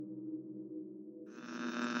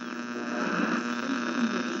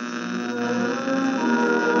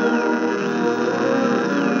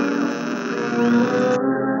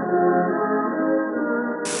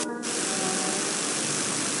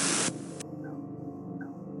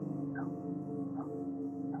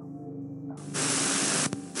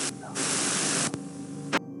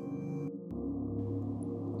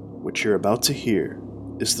What you're about to hear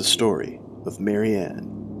is the story of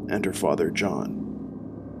Marianne and her father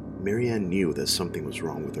John. Marianne knew that something was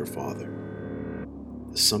wrong with her father.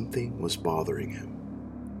 Something was bothering him.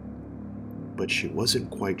 But she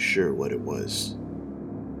wasn't quite sure what it was.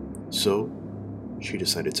 So, she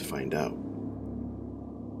decided to find out.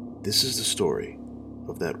 This is the story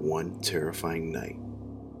of that one terrifying night.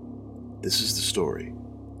 This is the story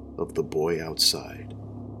of the boy outside.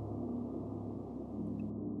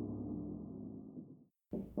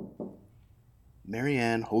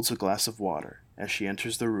 Marianne holds a glass of water as she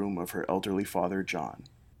enters the room of her elderly father, John.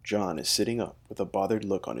 John is sitting up with a bothered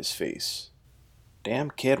look on his face.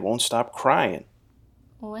 Damn kid won't stop crying.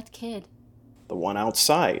 What kid? The one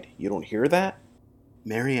outside. You don't hear that?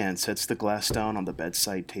 Marianne sets the glass down on the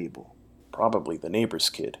bedside table. Probably the neighbor's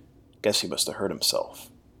kid. Guess he must have hurt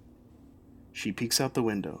himself. She peeks out the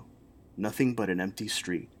window. Nothing but an empty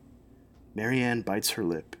street. Marianne bites her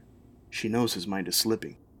lip. She knows his mind is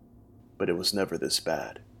slipping. But it was never this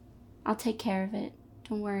bad. I'll take care of it.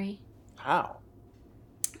 Don't worry. How?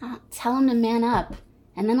 I'll tell him to man up,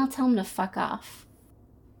 and then I'll tell him to fuck off.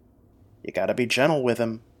 You gotta be gentle with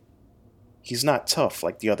him. He's not tough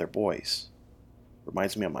like the other boys.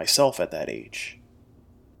 Reminds me of myself at that age.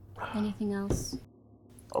 Anything else?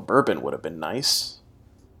 A bourbon would have been nice.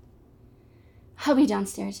 I'll be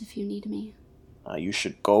downstairs if you need me. You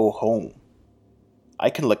should go home.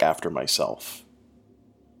 I can look after myself.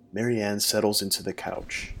 Marianne settles into the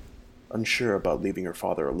couch, unsure about leaving her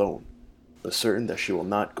father alone, but certain that she will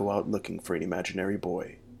not go out looking for an imaginary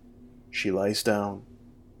boy. She lies down,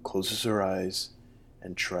 closes her eyes,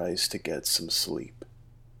 and tries to get some sleep.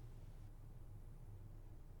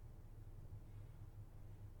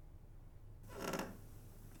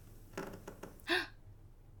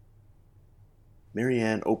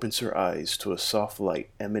 Marianne opens her eyes to a soft light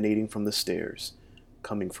emanating from the stairs,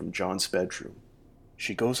 coming from John's bedroom.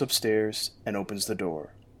 She goes upstairs and opens the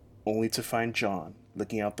door, only to find John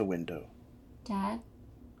looking out the window. Dad,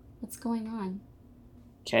 what's going on?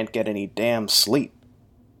 Can't get any damn sleep.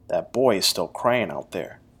 That boy is still crying out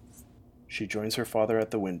there. She joins her father at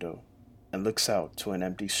the window and looks out to an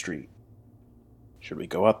empty street. Should we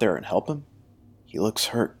go out there and help him? He looks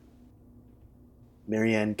hurt.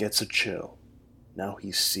 Marianne gets a chill. Now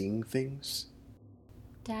he's seeing things?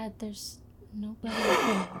 Dad, there's nobody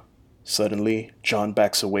here. Suddenly, John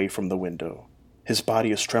backs away from the window. His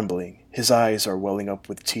body is trembling. His eyes are welling up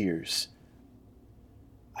with tears.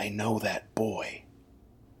 I know that boy.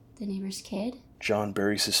 The neighbor's kid? John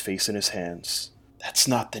buries his face in his hands. That's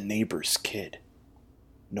not the neighbor's kid.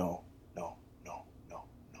 No.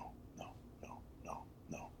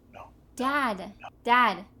 Dad!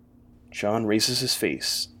 Dad! John raises his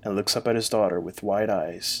face and looks up at his daughter with wide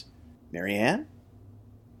eyes. Marianne?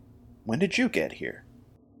 When did you get here?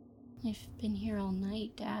 I've been here all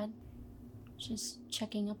night, Dad. Just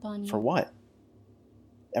checking up on you. For what?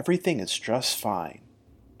 Everything is just fine.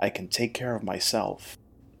 I can take care of myself.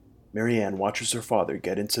 Marianne watches her father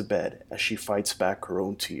get into bed as she fights back her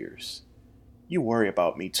own tears. You worry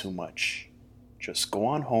about me too much. Just go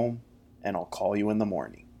on home and I'll call you in the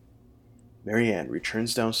morning. Marianne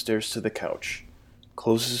returns downstairs to the couch,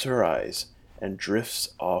 closes her eyes, and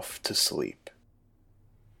drifts off to sleep.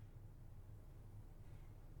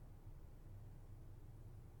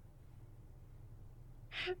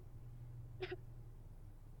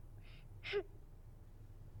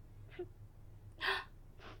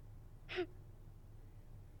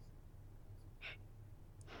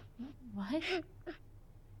 What?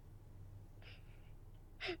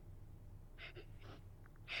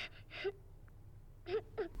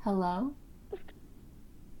 Hello?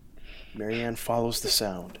 Marianne follows the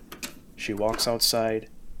sound. She walks outside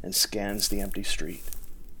and scans the empty street.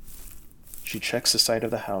 She checks the side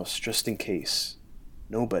of the house just in case.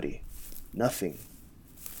 Nobody. Nothing.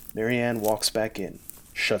 Marianne walks back in,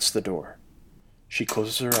 shuts the door. She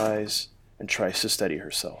closes her eyes and tries to steady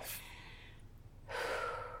herself.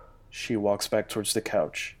 She walks back towards the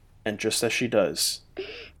couch, and just as she does,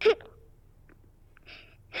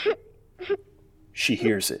 she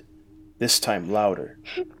hears it. This time louder.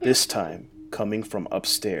 This time coming from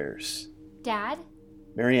upstairs. Dad?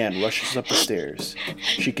 Marianne rushes up the stairs.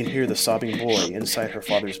 She can hear the sobbing boy inside her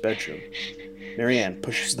father's bedroom. Marianne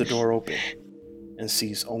pushes the door open and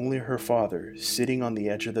sees only her father sitting on the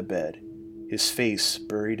edge of the bed, his face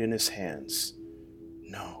buried in his hands.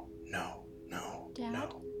 No.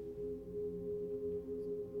 Dad?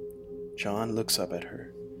 John looks up at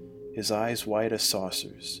her, his eyes wide as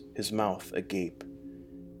saucers, his mouth agape.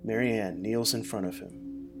 Marianne kneels in front of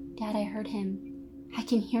him. Dad, I heard him. I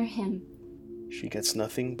can hear him. She gets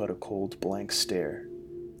nothing but a cold, blank stare.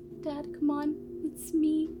 Dad, come on. It's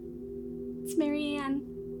me. It's Marianne.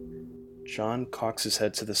 John cocks his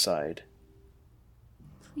head to the side.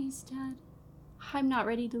 Please, Dad. I'm not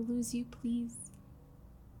ready to lose you, please.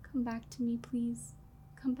 Come back to me, please.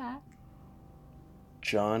 Come back.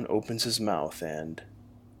 John opens his mouth and...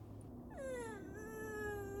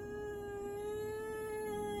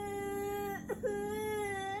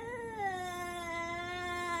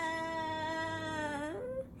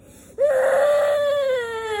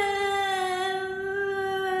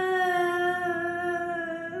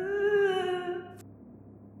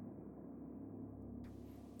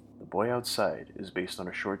 The Boy Outside is based on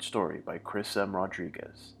a short story by Chris M.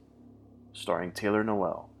 Rodriguez, starring Taylor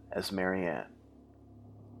Noel as Marianne.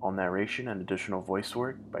 All narration and additional voice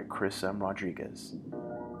work by Chris M. Rodriguez.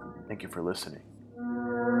 Thank you for listening.